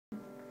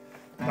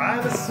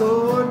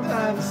Dinosaur,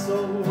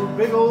 dinosaur,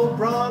 big old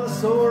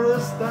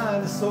Brontosaurus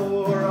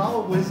dinosaur,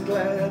 always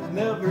glad,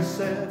 never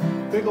sad,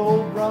 big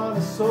old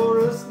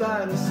Brontosaurus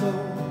dinosaur.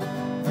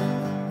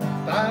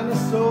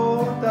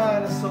 Dinosaur,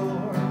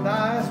 dinosaur,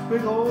 nice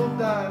big old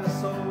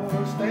dinosaur,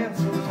 stands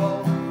so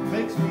tall,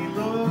 makes me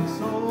look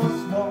so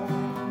small.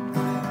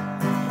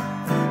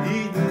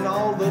 Eating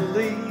all the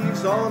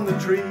leaves on the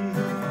tree,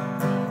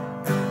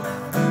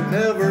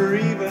 never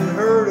even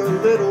hurt a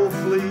little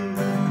flea.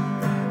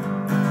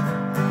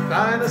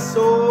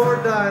 Dinosaur,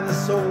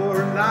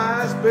 dinosaur,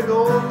 nice big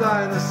old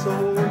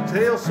dinosaur,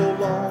 tail so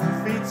long,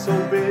 feet so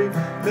big,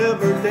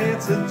 never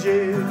dance a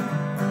jig.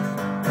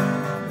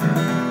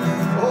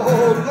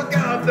 Oh, look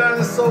out,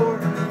 dinosaur,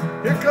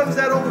 here comes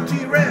that old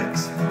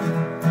T-Rex.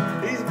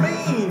 He's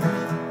mean,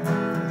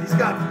 he's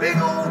got big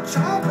old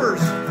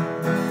chompers.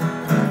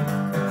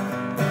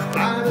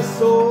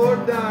 Dinosaur,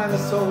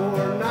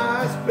 dinosaur,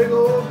 nice big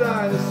old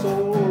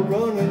dinosaur,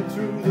 running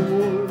through the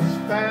woods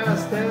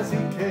fast as he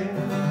can.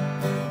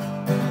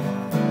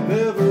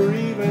 Never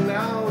even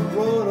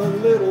outrun a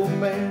little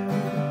man.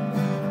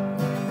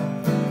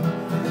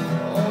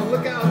 Oh,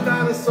 look out,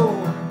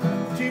 dinosaur.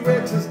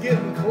 T-Rex is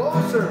getting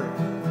closer.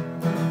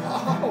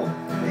 Oh,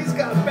 he's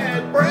got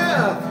bad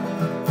breath.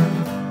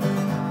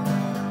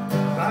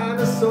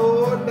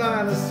 Dinosaur,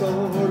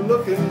 dinosaur,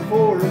 looking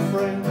for a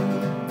friend.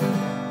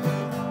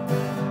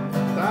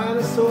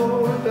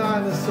 Dinosaur,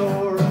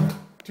 dinosaur,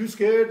 too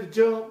scared to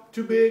jump,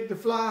 too big to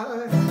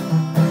fly.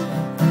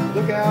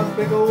 Look out,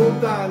 big old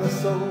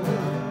dinosaur.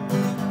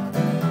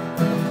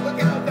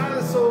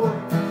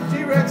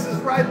 T-Rex is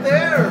right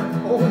there.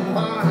 Oh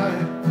my.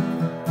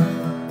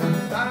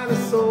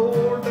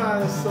 Dinosaur,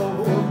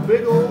 dinosaur,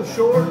 big old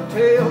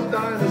short-tailed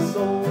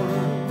dinosaur.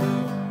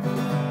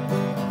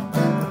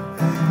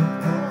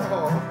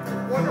 Oh,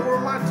 wonder where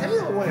my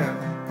tail went.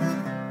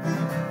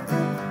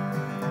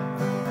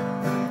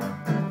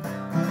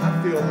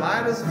 I feel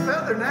light as a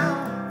feather now.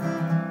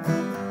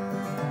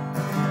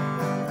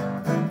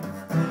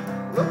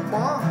 Look,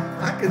 Mom,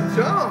 I can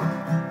jump.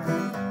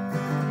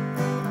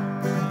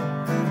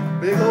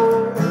 Big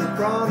old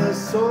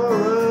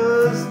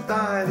Brontosaurus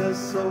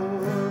dinosaur.